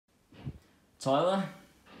Tyler?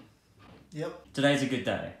 Yep. Today's a good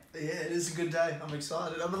day. Yeah, it is a good day. I'm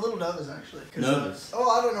excited. I'm a little nervous actually. Nervous?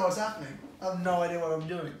 I don't know what's happening. I have no idea what I'm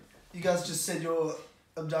doing. You guys just said you're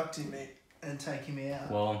abducting me and taking me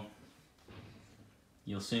out. Well,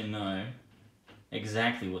 you'll soon know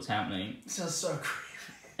exactly what's happening. It sounds so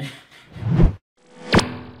creepy.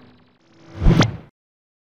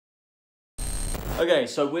 Okay,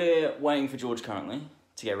 so we're waiting for George currently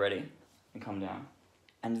to get ready and come down.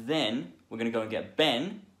 And then we're going to go and get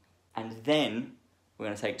Ben, and then we're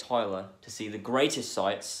going to take Tyler to see the greatest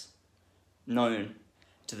sights known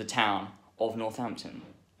to the town of Northampton.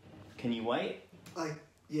 Can you wait?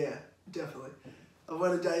 Yeah, definitely. I've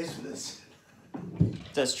waited days for this.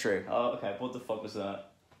 That's true. Oh, okay. What the fuck was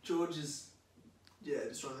that? George is,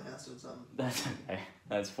 destroying the house or something. That's okay.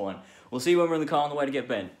 That's fine. We'll see you when we're in the car on the way to get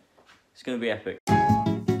Ben. It's going to be epic.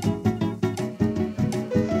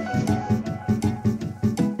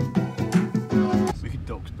 We could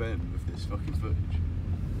dox Ben with this fucking footage.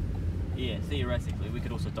 Yeah, theoretically, we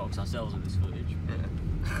could also dox ourselves with this footage.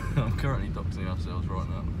 Yeah. I'm currently doxing ourselves right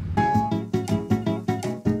now.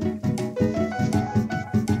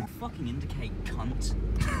 Fucking indicate, cunt.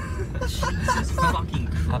 Jesus fucking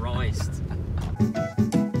Christ.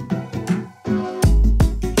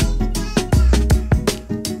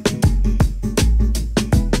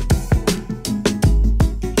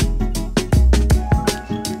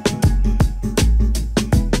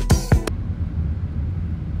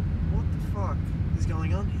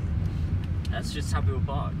 That's just how people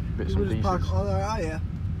park. Bits and pieces. Park. Oh, yeah.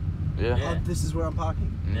 Yeah. Yeah. This is where I'm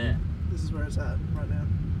parking. Yeah. This is where it's at right now.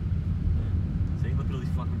 See, look at all these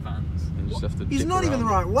fucking vans. You just have to He's dip not even the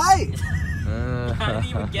around. right way. How did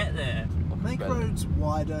you even get there? Make roads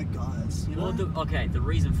wider, guys. You know? Well, okay, the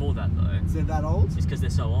reason for that though Is it that old? is because they're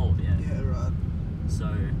so old, yeah. Yeah, right.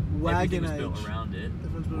 So Wagon everything was age. built around it.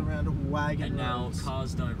 Everyone's been around a wagon. And now roads.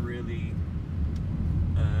 cars don't really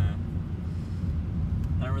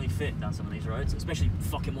fit down some of these roads, especially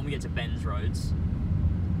fucking when we get to Ben's roads.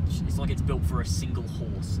 It's like it's built for a single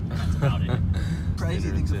horse, and that's about it. Crazy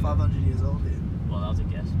things are 500 years old here. Well, that was a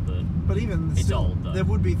guess, But even it's still, old though. there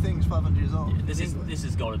would be things 500 years old. Yeah, this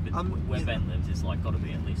has got to be where yeah. Ben lives. It's like got to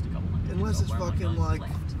be at least a couple hundred. Unless years it's old. Where am I fucking going? like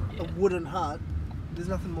Left. a Yeah. wooden hut. There's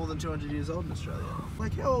nothing more than 200 years old in Australia.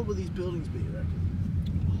 Like, how old will these buildings be, you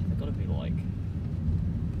reckon? They've got to be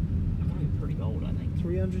pretty old, I think.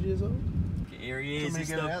 300 years old? Here he is, it's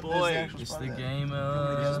Can we the get out? boy. There's the It's actual the spider.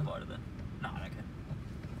 gamer. There's a spider there. No, I don't care.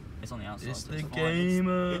 It's on the outside. It's so the fine.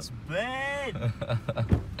 gamer. It's Ben.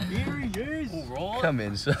 Here he is. All right. Come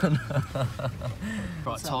in, son.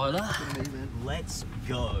 Right, Tyler. Look at me, man. Let's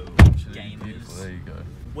go, Absolutely beautiful. There gamers. you go.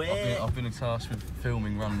 Where? I've been tasked with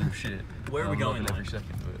filming random shit. Where are we I'm going, loving every mate?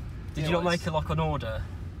 second of it. Did you not make it like an order?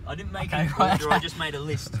 I didn't make Okay, an right. order. I just made a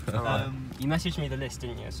list. You messaged me the list,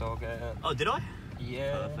 didn't you? So I'll get it. Oh, did I?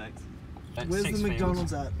 Yeah. Perfect. At Where's the Sixfields.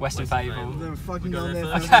 McDonald's at? Western Western Fable. Fable. They were fucking We go going there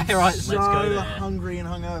there. first. fucking Okay, right. So Let's go there. hungry and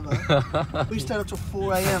hungover. We stayed up till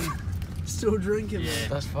 4 AM, still drinking. Yeah.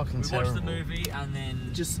 That's fucking We terrible. watched the movie and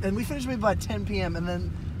then And we finished the movie by 10 PM, and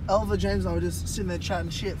then Elva, James, and I were just sitting there chatting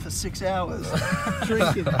shit for 6 hours,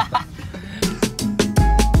 drinking.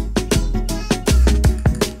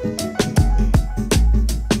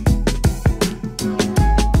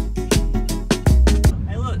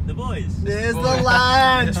 Hey, look, the boys. There's Boy. the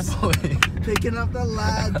lads, Boy, picking up the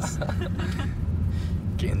lads.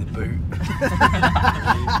 get in the boot.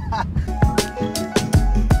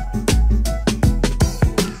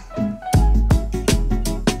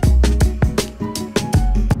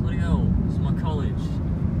 Bloody hell, it's my college.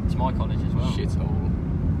 It's my college as well. Shithole.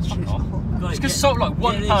 Got It's it, because get- so like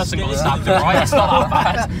one get this, person get got this. stabbed, right? It's not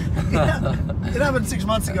that bad. It happened 6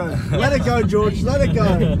 months ago. Let it go, George. Let it go.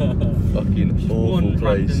 Fucking awful One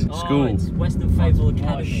place. random- Oh, School. it's Western Fable Oh,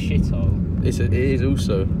 Academy. shithole. It is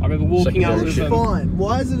also. I remember walking out Secondary with shit. It's fine.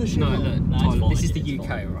 Why is it a shit? No, hole? look, No, it's Tyler, fine, this is the it's UK,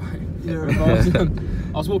 fine. right? Yeah.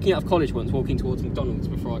 I was walking out of college once, walking towards McDonald's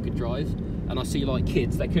before I could drive, and I see like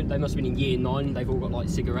kids. They must have been in year 9. They've all got like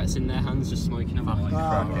cigarettes in their hands, just smoking them. Fucking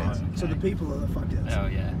Ah, crackheads. right. So the people are the fuckheads. Oh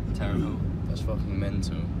yeah, terrible. That's fucking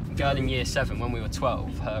mental. Girl in year 7, when we were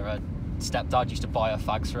 12, her stepdad used to buy her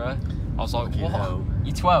fags for her. I was like, Fucking what? hell.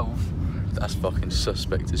 You're 12? That's fucking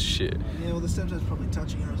suspect as shit. Yeah, well, the stepdad's probably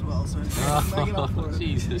touching her as well, so make it up for it.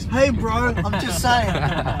 Jesus. Hey, bro, I'm just saying.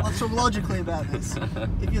 Let's talk logically about this.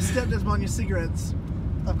 If your stepdad's buying your cigarettes,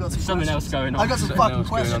 I've got some Something else questions. going on. I've got some Something fucking else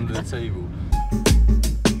going questions. under the table.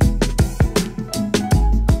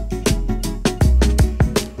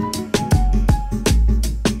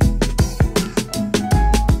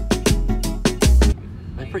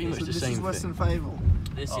 They're pretty much So the this same is thing. Western Fable.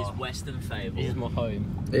 This is Western Fable. This is my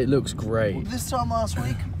home. It looks great. This time last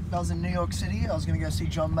week, I was in New York City. I was going to go see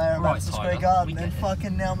John Mayer at Right, Madison Tyler, Square Garden, we and get it.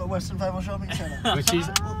 fucking now I'm at Western Fable Shopping Centre. Which is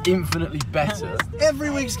infinitely better.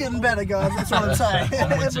 Every week's getting better, guys. That's what I'm saying.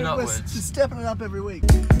 Onwards and We're upwards. just stepping it up every week.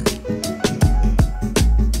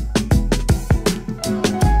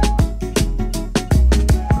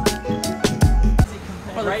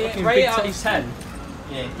 Rate it out of 10.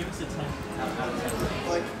 Yeah, give us a 10 out of 10.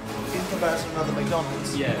 Like, in comparison to other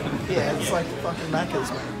McDonald's. Yeah. Yeah, it's like fucking Macca's,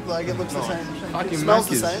 man. Like, it looks the same. Fucking It smells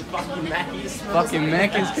the Macca's. same. Fucking Mackey's. Fucking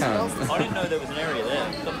Macca's count. I didn't know there was an area there.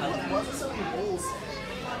 Why is there so many walls?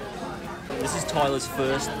 This is Tyler's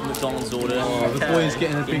first McDonald's order. Oh, the boy is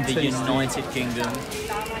getting a big in the tasty. United Kingdom.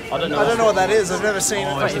 I don't know. I don't know what that is. I've never seen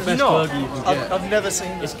Oh, it. it's the you best not? burger you can get. I've never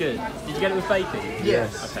seen It's it. good. Did you get it with bacon?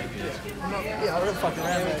 Yes. Okay, good. Yeah, I don't fucking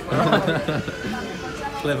around, mate.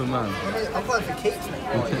 Clever man. I'm playing for keeps, mate.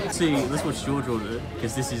 Let's see. Let's watch George order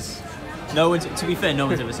because this is. No one's. To be fair, no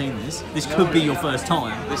one's ever seen this. This could be your first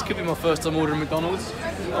time. This could be my first time ordering McDonald's.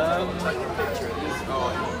 What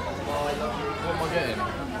am I getting?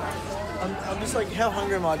 I'm just like, how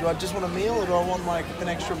hungry am I? Do I just want a meal or do I want like an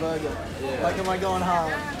extra burger? Yeah. Like, am I going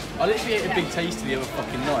hard? I literally ate a big tasty the other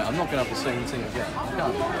fucking night. I'm not gonna have the same thing again. I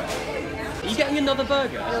can't. Are you getting another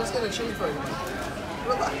burger? Yeah, let's get a cheeseburger.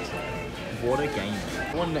 Relax. What a game.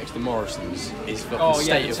 The one next to Morrison's is fucking Oh yeah,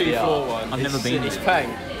 state the of the 2-floor art. one. I've never been It's there. pang.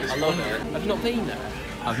 I love it. Have you not been there?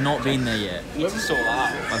 I've not been there yet. You need to sort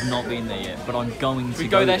that out. I've not been there yet, but I'm going to. We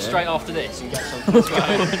go there straight after this and get something.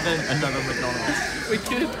 Another McDonald's. We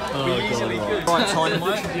could. We easily could. Right, Tyler. The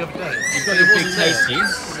other day. You've got your big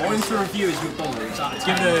tasties. Mine's to review is McDonald's.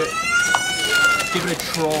 Give it a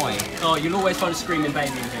try. Oh, you'll always find a screaming baby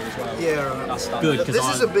in here as well. Yeah, right. That's done. Good, because This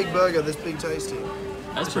is a big burger, this big tasty.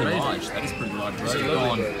 That's pretty large. That is pretty large. Right? Go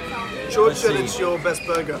on. George said it's your best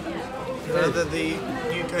burger that the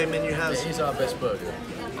UK menu has. It is our best burger.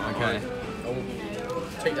 Okay. I'll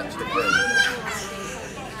take that to the bread.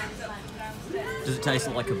 Does it taste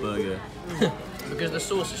like a burger? Because the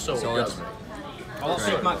sauce is so Solid. good. I like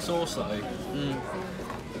Big Mac sauce though. I It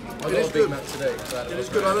got is a Big good. Mac today. It is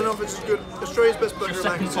good. I don't know if it's good. Australia's best burger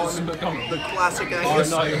Second is time in McDonald's. the classic Oh Angus.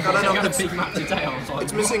 no, I don't know I if had a it's, Big Mac today. I was like,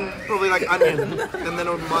 it's missing probably like onion, and then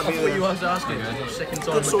it might be What you there. was asking? Second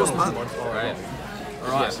time Good sauce, McDonald's. man. Alright.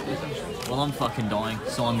 Alright. Well, I'm fucking dying,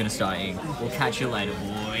 so I'm gonna start eating. We'll catch you later,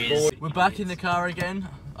 boys. We're back in the car again.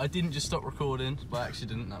 I didn't just stop recording by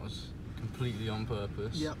accident. That was completely on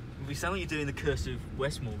purpose. Yep. We sound like you're doing the Curse of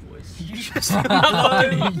Westmore voice. you just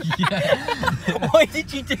hello. Why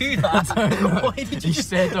did you do that? Why did you He just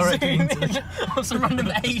stared directly zoom into in on some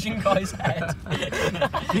random Asian guy's head?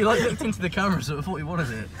 He like looked into the camera, so I thought he wanted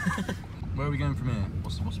it. Where are we going from here?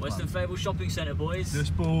 What's the Western plan? Fable Shopping Centre, boys. This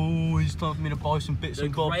boys, time for me to buy some bits The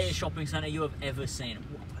and bobs. greatest shopping centre you have ever seen.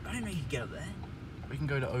 I don't know you can get up there. We can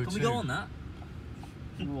go to O2. Can we go on that?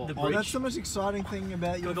 The Oh, bridge? that's the most exciting thing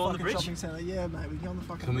about your we go on the fucking bridge? shopping centre. Yeah, mate, we can go on the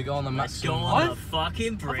fucking. Can we go on the Let's go maximum? on the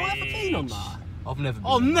fucking bridge. Have I ever been on that? I've never been.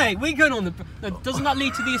 Oh mate, we're going on the. No, doesn't that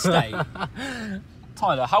lead to the estate?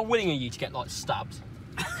 Tyler, how willing are you to get like stabbed?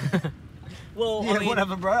 Well, Yeah, I mean,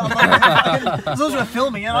 whatever, bro. I'm not, as long as we're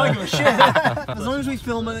filming it, I don't give a shit. As long as we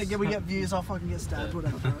film it, we get views, I'll fucking get stabbed,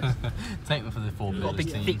 whatever, bro. Take them for the 4 Got a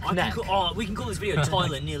big team. thick I neck. can call, we can call this video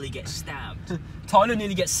Tyler nearly gets stabbed. Tyler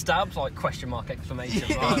nearly gets stabbed, like question mark exclamation.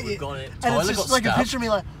 Alright, we've got it. And Tyler it's just got like a stabbed. picture of me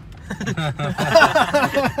like,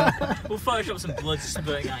 We'll Photoshop some blood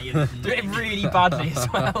spurting at you. Do it really badly as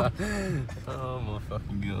well. Oh my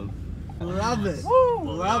fucking god. love it.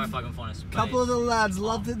 Well, Love if I can find a space. Couple of the lads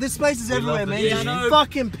loved it. This space is We everywhere, love man. the Just Yeah, I know.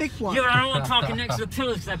 fucking pick one. Yeah, but I don't want parking next to the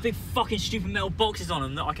pillars because they have big fucking stupid metal boxes on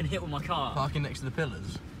them that I can hit with my car. Parking next to the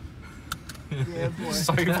pillars. Yeah, boy.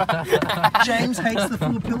 So bad. James hates the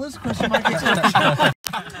 4 pillars? Question mark exclamation.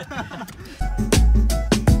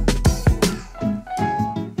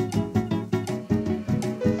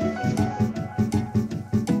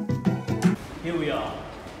 Here we are.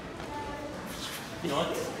 You like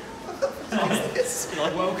it?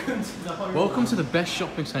 Welcome to the home. Welcome to the best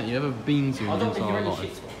shopping centre you've ever been to in I your don't think you're entire any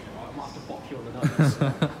life. shit. Right, I might have to bop you on the nose.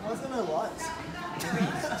 Why is there no lights?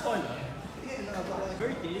 Tyler. Yeah, no, but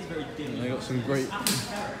like, It is very dim. They got some great.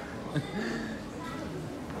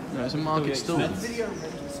 No, it's a market stall. video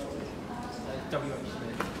rental store.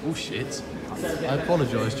 Oh shit. I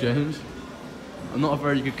apologise, James. I'm not a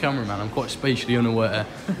very good cameraman, I'm quite spatially unaware.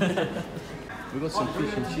 We've got some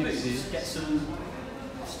fish and chips here. Get some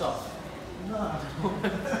stuff. I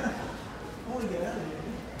want to get out of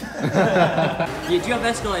here. Yeah, do you have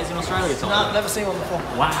escalators in Australia, Tom? No, I've never seen one before.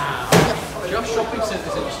 Wow. Do you have shopping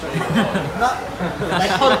centres in Australia? They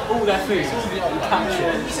hunt all their food.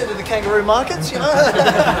 You said to the kangaroo markets, you know?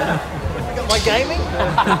 We got my gaming.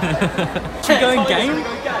 Should we go and game?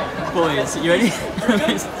 Boys, you ready?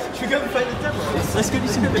 Should we go and play the demo? Let's go do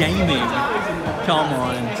some gaming. Come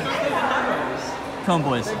on. Come on,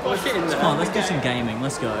 boys. Come on, let's do some gaming.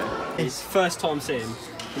 Let's go. It's first time seeing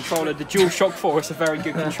controller. The DualShock 4 is a very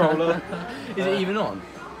good controller. Is it even on?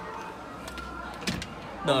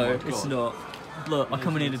 No, it's not. Look, I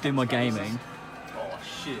come in here to do my gaming. Oh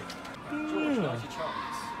shit. I've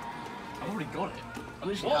already got it. I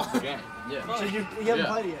literally have the game. Yeah. So you haven't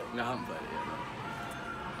played it yet? No, I haven't played it yet.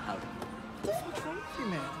 No. What the fuck's wrong with you,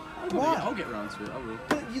 man? Why? I'll get around to it. I will.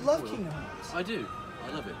 But you love Kingdom Hearts. I do. I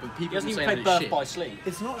love it. But people He hasn't even say played that Birth it's by shit. Sleep.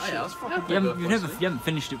 It's not shit. yeah, It's I've fucking played You Birth by haven't Sleep.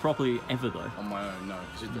 finished it properly ever though. On my own, no.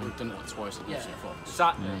 Because I've done it like twice at Lucy Fox.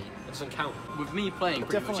 Exactly. It doesn't count. With me playing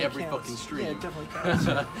pretty much definitely every counts. fucking stream. Yeah, it definitely counts.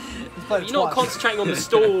 He's played it You're not twice. concentrating on the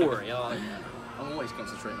story, are you? I'm always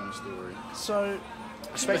concentrating on the story. So,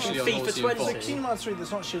 Especially on FIFA Lucy 20. Fox. so Kingdom Hearts 3,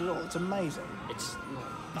 that's not shit at all. It's amazing. It's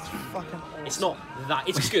It's fucking awesome. it's not that.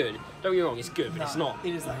 It's good. Don't get me wrong. It's good, but No, it's not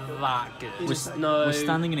it is that good. that good. It is that good. No. We're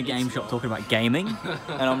standing in a game shop talking about gaming,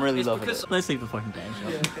 and I'm really It's loving because- it. Let's leave the fucking game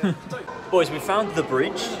shop. Yeah, okay. Boys, we found the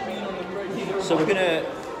bridge, so we're gonna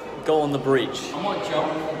go on the bridge. I might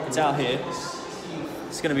jump. It's out here.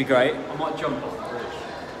 It's gonna be great. I might jump off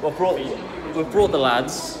the bridge. We've brought the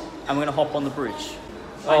lads, and we're gonna hop on the bridge.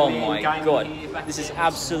 Oh my god, this is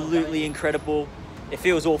absolutely incredible. It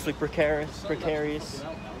feels awfully precarious.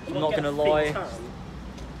 I'm not gonna lie.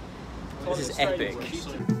 This is epic.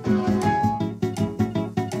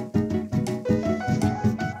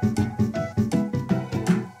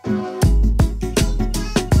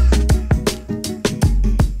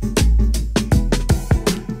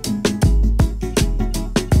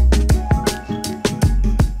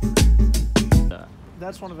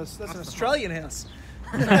 That's one of us. That's an Australian house.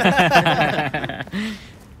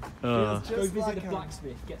 Uh, It's Go just visit like the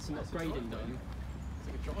blacksmith. Get some upgrading done. It's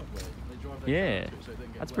like a driveway. They drive their yeah, car to it so they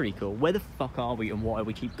don't get that's wet. pretty cool. Where the fuck are we, and why do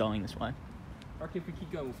we keep going this way? I reckon if we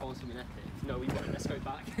keep going, we'll find something epic. No, we won't. Let's go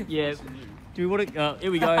back. Yeah. Do we want to?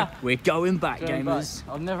 Here we go. We're going back, Going gamers.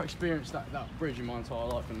 back. I've never experienced that bridge in my entire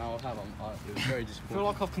life, and now I have. It was very I disappointing. feel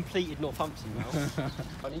like I've completed Northampton now.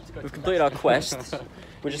 I need to go. We've completed our quest.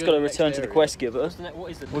 We're just got to return to the quest giver.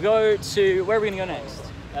 What is the? We'll go to where are we gonna go next?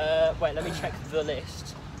 Wait, let me check the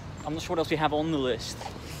list. I'm not sure what else we have on the list.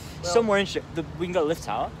 Somewhere interesting. We can go to Lift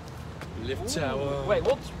Tower. Lift tower. Wait,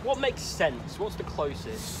 what makes sense? What's the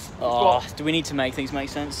closest? Oh, do we need to make things make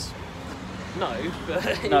sense? No,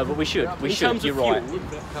 but No, but we should. We in should. terms You're of right. fuel,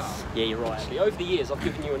 Yeah, you're right. actually, over the years, I've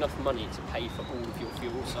given you enough money to pay for all of your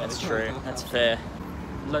fuel. So That's true. That's fair.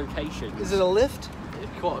 Location. Is it a lift?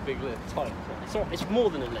 It's quite a big lift. It's more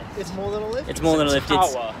than a lift. It's more than a lift? It's more than a lift.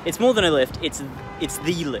 tower. It's more than a lift. It's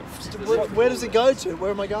the lift. Where does it go to?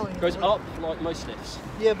 Where am I going? It goes up like most lifts.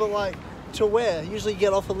 Yeah, but like, to where? Usually you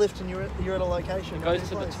get off a lift and you're at a location. It goes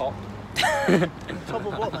to the top. Top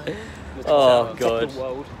of what, mate? The Oh, top God. of the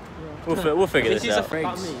world. We'll figure This this is out.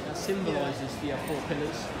 about me. That symbolises the 4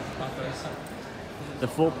 pillars The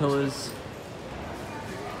 4 pillars.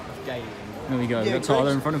 of gaming. There we go. Yeah, We've got Tyler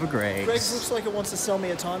Greg's- in front of a Greg's Greg's. looks like it wants to sell me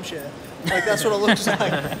a timeshare. Like, that's what it looks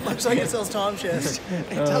like. Looks like it sells timeshares.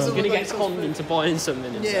 It doesn't You're look gonna like get it sells conned food. into buying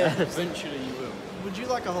something. Yeah. Eventually you will. Would you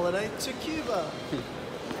like a holiday to Cuba?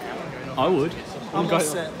 I would. I'm all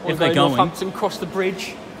set. If they're going. Northampton, cross the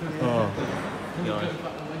bridge. Oh, God.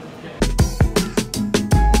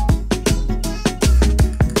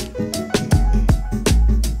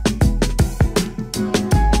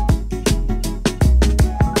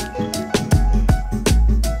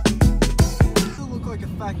 It look like a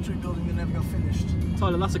factory building that never got finished.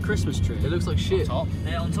 Tyler, that's a Christmas tree. It looks like shit.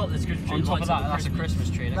 Yeah, on top there's Christmas tree. On top of that, that's a Christmas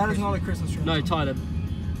tree. That is not a Christmas tree. No, Tyler.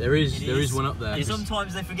 There is one up there.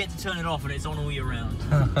 Sometimes they forget to turn it off and it's on all year round.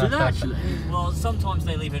 Did they actually? Well, sometimes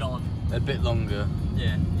they leave it on. A bit longer.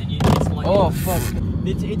 Yeah. It's like Oh fuck.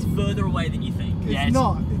 It's further away than you think. It's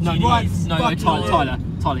not. It's No, right no, fucking Tyler.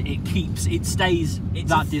 It stays It's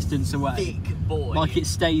that a distance away. Thick boy. Like it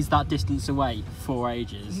stays that distance away for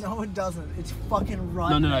ages. No, it doesn't. It's fucking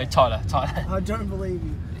right No, there. Tyler. I don't believe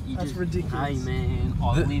you. You That's just- ridiculous. Hey man,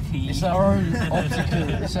 I live here. It's our own optical.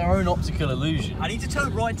 It's our own optical illusion. I need to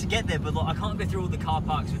turn right to get there, but like, I can't go through all the car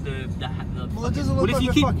parks with the Well, it doesn't look Well, if like you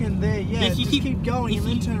we're keep- fucking there. Yeah, if you just keep going if and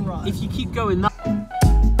then you- turn right. If you keep going that.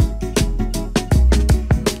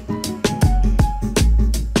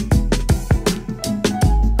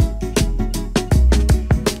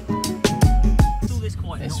 all this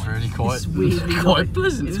quite It's nice. really quite. weirdly Quite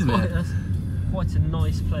pleasant, isn't it? That's quite a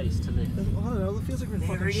nice place to live. I don't know, it feels like we're in There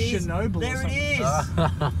fucking it is. Chernobyl or There something.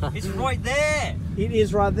 it is. It's right there. It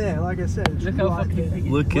is right there, like I said. It's Look how right fucking there. big it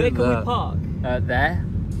is. Look Where at can we that. park? There.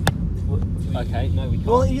 Okay, no we can't.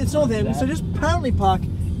 Well, it's Northampton, so just apparently park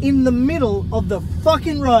in the middle of the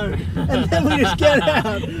fucking road, and then we just get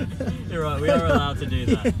out. You're right, we are allowed to do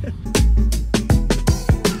that.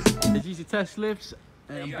 Did you see test lifts?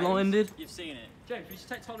 There I'm you go. blinded. You've seen it. James, we should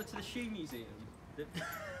take Tyler to the shoe museum.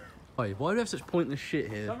 Wait, why do we have such pointless shit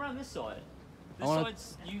here? Come around this side. This I wanna-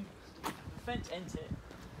 side's you. The fence ends it.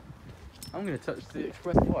 I'm gonna touch the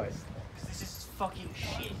expressway. Because this is fucking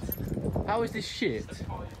shit. How is this shit?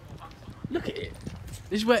 Look at it.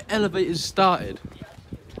 This is where elevators started.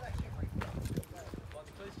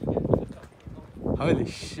 Holy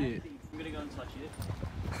shit. I'm gonna go and touch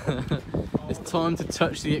it. It's time to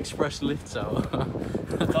touch the express lift tower.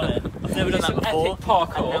 Done it. I've never done that before. Epic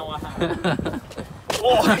parkour. And now I have.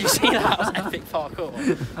 Oh, you see that? That was epic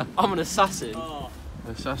parkour. I'm an assassin. Oh,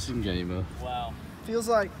 Assassin gamer. wow. Feels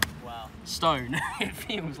like Wow. Stone. It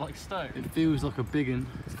feels like stone. It feels like a big one.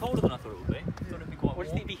 It's colder than I thought it would be. I thought it'd be quite What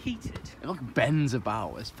does warm. it be heated? It like bends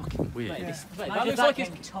about. It's fucking weird. Yeah. Wait, Imagine that looks that like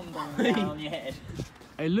came it's. tumbling down on your head.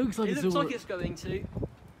 It looks like It it's looks all. like it's going to.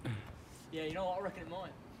 Yeah, you know what? I reckon it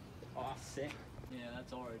might. Oh, that's sick. Yeah,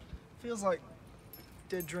 that's horrid. feels like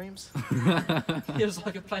dead dreams. Feels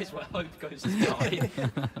like a place where hope goes to die.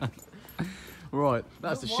 Right,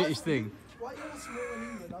 that's the Why- shittest thing. Why are you all small in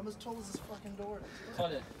England? I'm as tall as this fucking door is.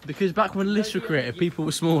 Tyler, Because back when lifts were created, people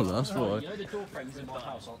were smaller. That's you why. know the door frames in my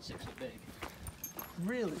house aren't 6 foot big.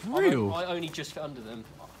 Really? Real? I only just fit under them.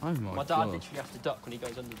 Oh my My dad god. literally has to duck when he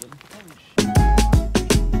goes under them.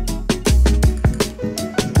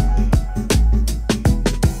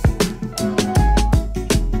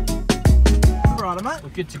 Alright, mate. We're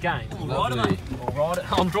good to game. Lovely.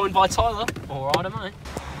 Alright, I'm joined by Tyler. Alright, mate.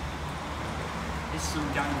 This is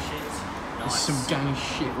some gang shit. There's some gang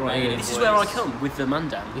shit right Mate, here. This is where I come with the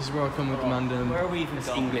mandan. This is where I come with the man. Where are we even It's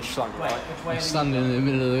going? English slang, Wait, right? which way I'm are we standing in the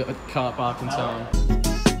middle of the car park in town.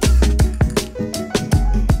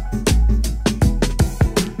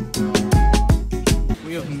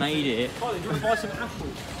 We have made it. Tyler, do you want to buy some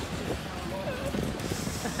apples?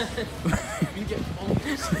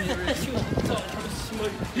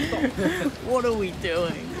 What are we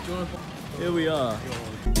doing? Here we are.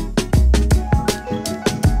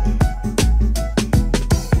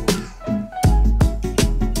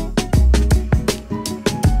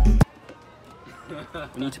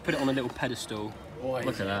 We need to put it on a little pedestal. Why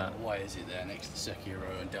Look at that. Why is it there next to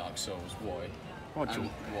Sekiro and Dark Souls? Why? Roger. And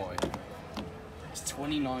why? It's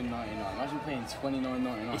 $29.99. Imagine paying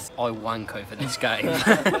 $29.99. I wank over this game.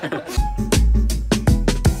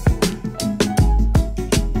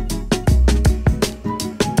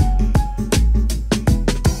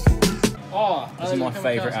 Oh, This is my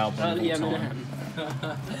favourite album of all yeah, time.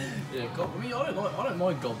 Yeah, I don't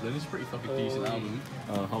mind Goblin. It's a pretty fucking decent album.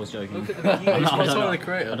 Oh, I was joking. Look at the view. I It's don't by know. Tyler, the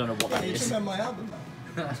creator. I don't know what that You is. should have my album.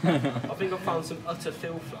 I think I found some utter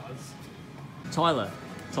filth, lads. Tyler.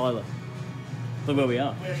 Look where we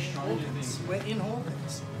are. We're in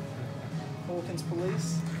Hawkins. Hawkins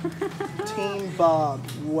Police. Team Barb.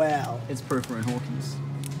 Wow. It's proof we're in Hawkins.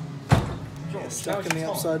 Yeah, stuck in the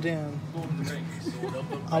upside down.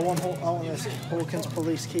 I want this Hawkins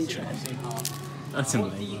Police keychain. That's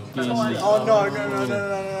amazing. Oh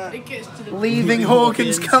no. Leaving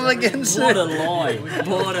Hawkins, come against What a it. lie.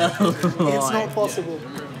 What a lie. It's not possible.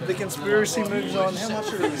 The conspiracy moves on. How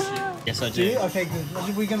much it is? Yes, I Do you? do. Okay,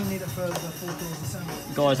 good. We're going to need it for the 4th December.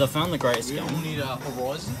 Guys, I found the greatest gun. We need a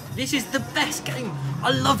Horizon. This is the best game. I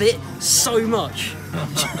love it so much. I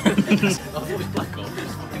thought it was Black Ops.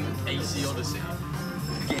 It's fucking AC Odyssey.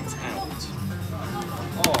 Get out.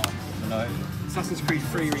 Oh, no. Assassin's Creed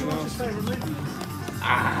 3 remastered.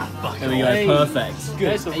 There we go, perfect.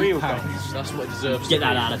 There's the real game. £8. That's what it deserves. Get to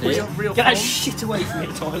that be. out of here. Get that shit away from me,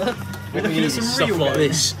 Tyler. We looking need at some stuff real like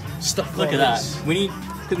games. this. Stuff Look like at that. this. We need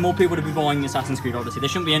more people to be buying Assassin's Creed Odyssey. There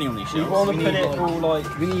shouldn't be any on these We shelves. want We to put need, it like- all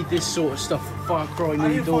like. We need this sort of stuff. Far Cry I New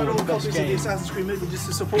need to Dawn, find all the the best copies of the game. Assassin's Creed movie just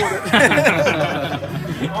to support it.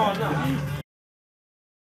 Oh no.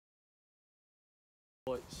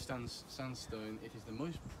 White sandstone. It is the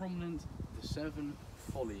most prominent of the 7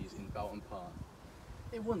 follies in Boughton Park.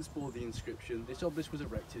 It once bore the inscription, "This obelisk was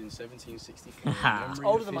erected in 1764." Ha. in memory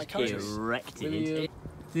Older of than my his country. kings." Erected. William-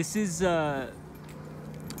 This is a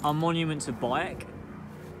monument to Bayek.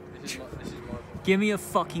 This is my Give me a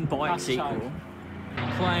fucking Bayek Hashtag. sequel.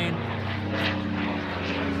 Playing.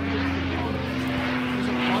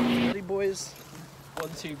 Buddy boys. 1,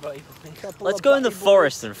 2, baby. Couple Let's of go in the buddy boys.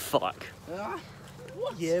 forest and fuck. Ah,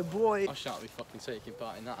 What? Yeah, boy. I shan't be fucking taking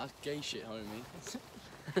part in that. That's gay shit, homie.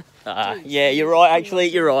 Yeah, you're right. Actually,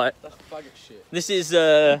 you're right. That's faggot shit. This is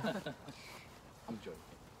I'm joking.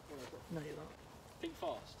 No, you're not. Think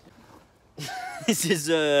fast. this is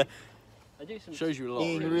I do some. Shows you a lot.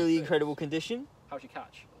 in really incredible condition. How's your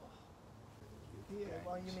catch? Yeah,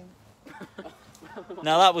 well, you mean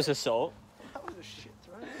Now that was assault. that was a shit,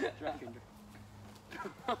 right? Do you reckon?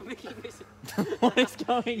 What is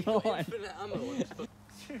going on? Infinite ammo on this fucking.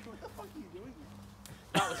 Dude, what the fuck are you doing?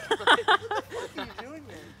 That was What the fuck are you doing,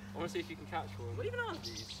 man? I want to see if you can catch one. What even are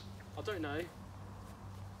these? I don't know.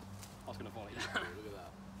 I was going to volley. Look at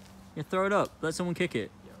that. Yeah, throw it up. Let someone kick it.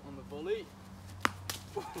 Yeah, on the volley.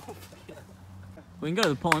 We can go to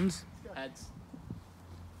the pond. Heads.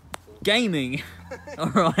 Gaming. All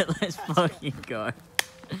right, let's fucking go.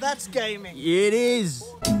 That's gaming. It is.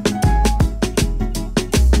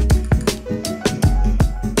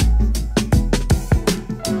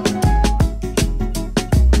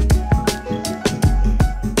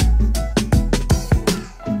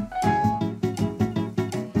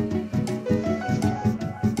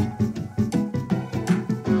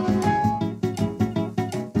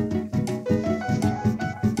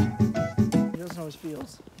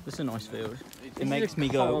 Feels. It's a nice field. It makes me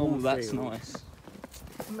go, oh, that's field. nice.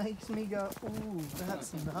 It makes me go, ooh,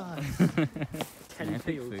 that's nice. 10 Epic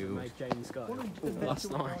fields field. that make James go. What are we Oh, doing? that's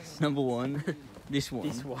nice. Number one, this one.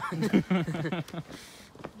 This one. I'm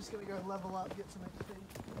just gonna go level up, get some XP.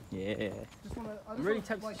 Yeah. Just wanna, I'm really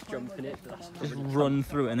tempted to jump in it, but that's Just really run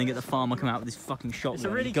through it and then get the farmer come out with his fucking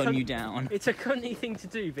shotgun really and gun cunt- you down. It's a cunty thing to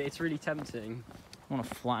do, but it's really tempting. I want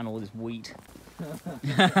to flatten all this wheat.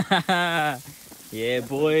 Yeah,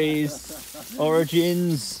 boys.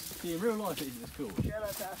 Origins. See, in real life, it's cool. Shout out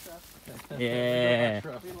to Ashraf. Yeah.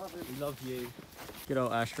 We love it. We love you. Good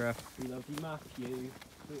old Ashraf. We love you, Matthew.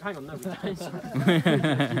 Hang on, no, we don't.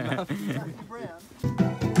 Matthew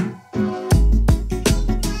Brown.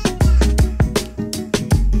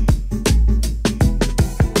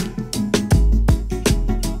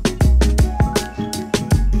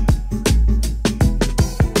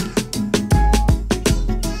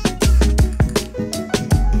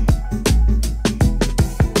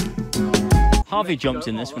 Harvey jumped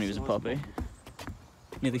in this when he was a puppy.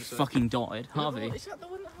 Nearly fucking died. Harvey. Is that the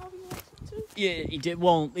one that Harvey wanted to? Yeah, he did.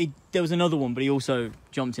 Well, there was another one, but he also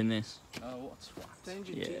jumped in this. Oh, what a twat.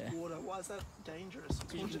 Danger Yeah. deep water. Why is that dangerous?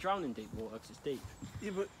 You can drown in deep water because it's deep.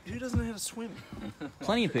 Yeah, but who doesn't know how to swim?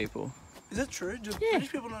 Plenty of people. Is that true? Do Yeah.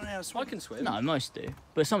 British people don't know how to swim? I can swim. No, most do,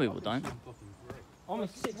 but some people don't. I'm a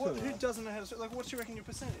six What, swimmer. who doesn't know how to swim? Like, what do you reckon your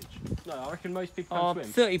percentage? No, I reckon most people can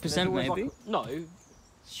swim. 30% There's always maybe. like- no.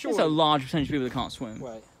 Sure. There's a large percentage of people that can't swim.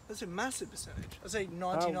 Wait. That's a massive percentage. I'd say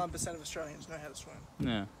 99% of Australians know how to swim.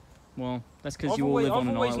 Yeah. Well, that's because I've you all always- live on I've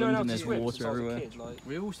an always known island how and to there's swim water since I was a everywhere. kid, like-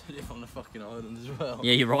 We also live on a fucking island as well.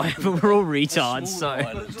 Yeah, you're right, but we're all retards, small so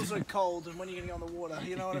But it's also cold, and when are you going to go on the water?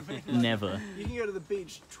 You know what I mean? Like, never. You can go to the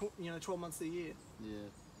beach, 12 months of the year. Yeah.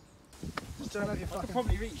 Just don't have your I could fucking...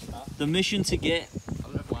 probably reach that. The mission to get I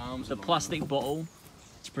don't know if my arms the are long plastic bottle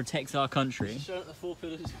to protect our country. enough. Show that the 4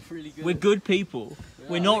 pillars are really good. We're good people.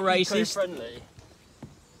 We're not racist. Friendly.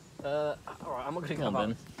 Alright, I'm not going to Go on,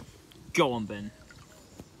 Ben. Go on, Ben.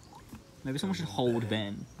 Maybe someone should hold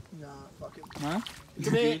Ben. Nah, fuck it. No?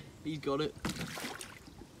 Come here. He's got it.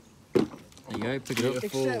 There you go, pick it up.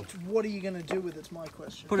 Except, what are you going to do with it's my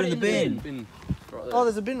question. Put it in the bin. Bin. Right there. Oh,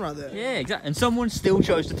 there's a bin right there. Yeah, exactly. And someone still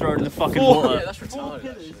chose to throw it in the fucking Yeah, water. that's retarded.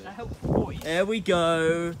 Actually. helpful voice. There we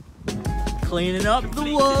go. Cleaning up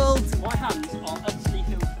the world. My hands are utterly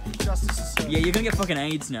filthy. Justice is served. Yeah, you're gonna get fucking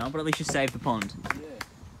AIDS now, but at least you saved the pond.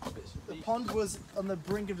 The pond was on the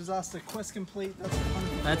brink of disaster. Quest complete. That's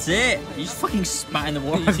 100. That's it. You just fucking spat in the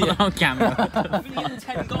water on camera. I've been getting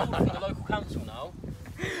 10 gold from the local council now.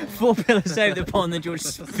 4 pillars saved the pond, then George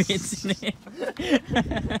spits in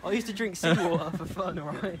it. I used to drink seawater for fun,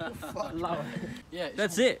 alright? Allow it. Yeah. it's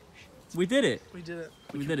That's cool. it. We did it. We did it.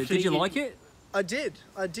 We did it. Did you like it? I did.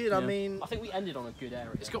 I Yeah. mean, I think we ended on a good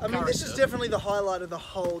area. It's got I mean, this is character. definitely the highlight of the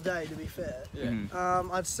whole day. To be fair, Yeah.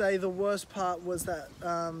 I'd say the worst part was that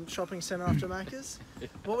shopping centre after Macca's.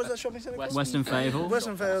 What was that shopping centre called? Western Fable.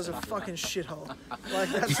 Western Fair was a fucking shithole. Like,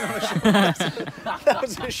 that's not a shithole. That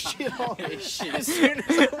was a shithole. As soon as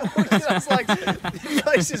I walked in, I was like, this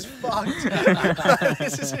place is fucked.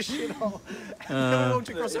 This is a shithole. And then we walked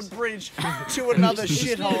across a bridge to another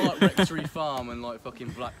It's not shithole. like Rectory Farm and like fucking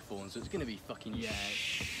Blackthorn, so it's gonna be fucking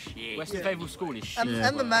shit. Western Yeah. Fable School is shit.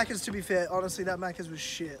 And the Macca's, to be fair, honestly, that Macca's was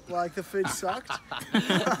shit. Like, the food sucked.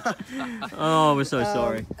 Oh, we're so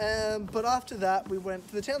sorry. But after that, we went.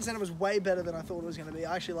 The town centre was way better than I thought it was going to be.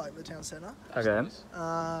 I actually liked the town centre. Okay.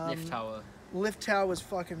 Lift Tower. Lift tower was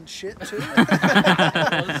fucking shit too.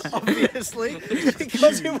 Obviously,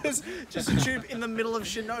 because it was just a tube in the middle of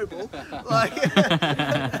Chernobyl. Like,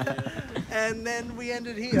 and then we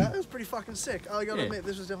ended here. It was pretty fucking sick. I gotta admit,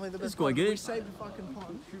 this was definitely the best. It's quite one. good. We saved the fucking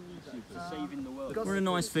pond. Saving the world. We're in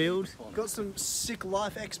a nice field. Got some sick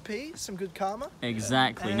life XP, some good karma.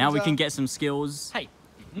 Exactly. And, Now we can get some skills. Hey,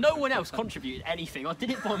 no one else contributed anything. I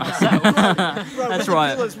did it by myself. That's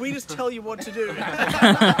right. Pillars, we just tell you what to do. That's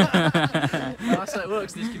how it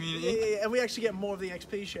works in this community. Yeah, and we actually get more of the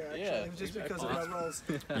XP share actually, Yeah, just because of our roles.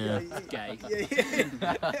 Yeah. Gay.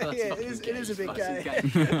 Yeah, it is a bit gay.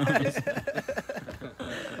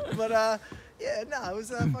 But yeah, no, it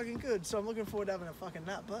was fucking good. So I'm looking forward to having a fucking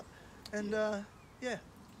nap. And yeah,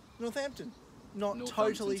 Northampton, not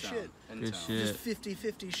totally shit. Good Just shit.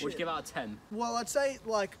 50-50 shit. Would you give out a 10? Well, I'd say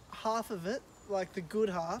like half of it, like the good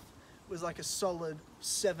half, was like a solid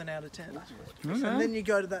 7 out of 10. And then you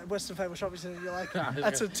go to that Western Fable shopping centre and you're like,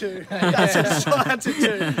 that's a 2. That's a 2.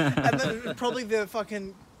 And then probably the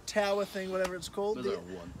fucking tower thing, whatever it's called. Was The that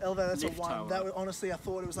a 1? Elva, that's Lift a 1. tower. That was, honestly, I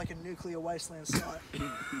thought it was like a nuclear wasteland site.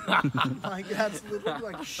 Like, that's literally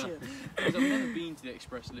like shit. Because I've never been to the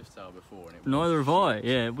Express Lift Tower before. And it was Neither have I.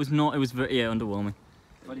 Yeah, it was not. It was very underwhelming.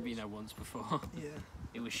 I've only been there once before. Yeah,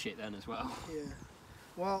 It was shit then as well. yeah.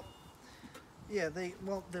 Well, yeah, there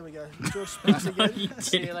we go. George speaks again.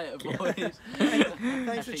 See you later, boys.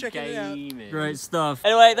 Thanks for checking it out. Great stuff.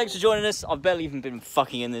 Anyway, thanks for joining us. I've barely even been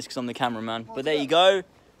fucking in this because I'm the cameraman. But there you go.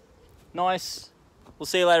 Nice. We'll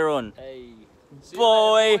see you later on. Hey. See you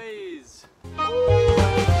later, Boy. boys.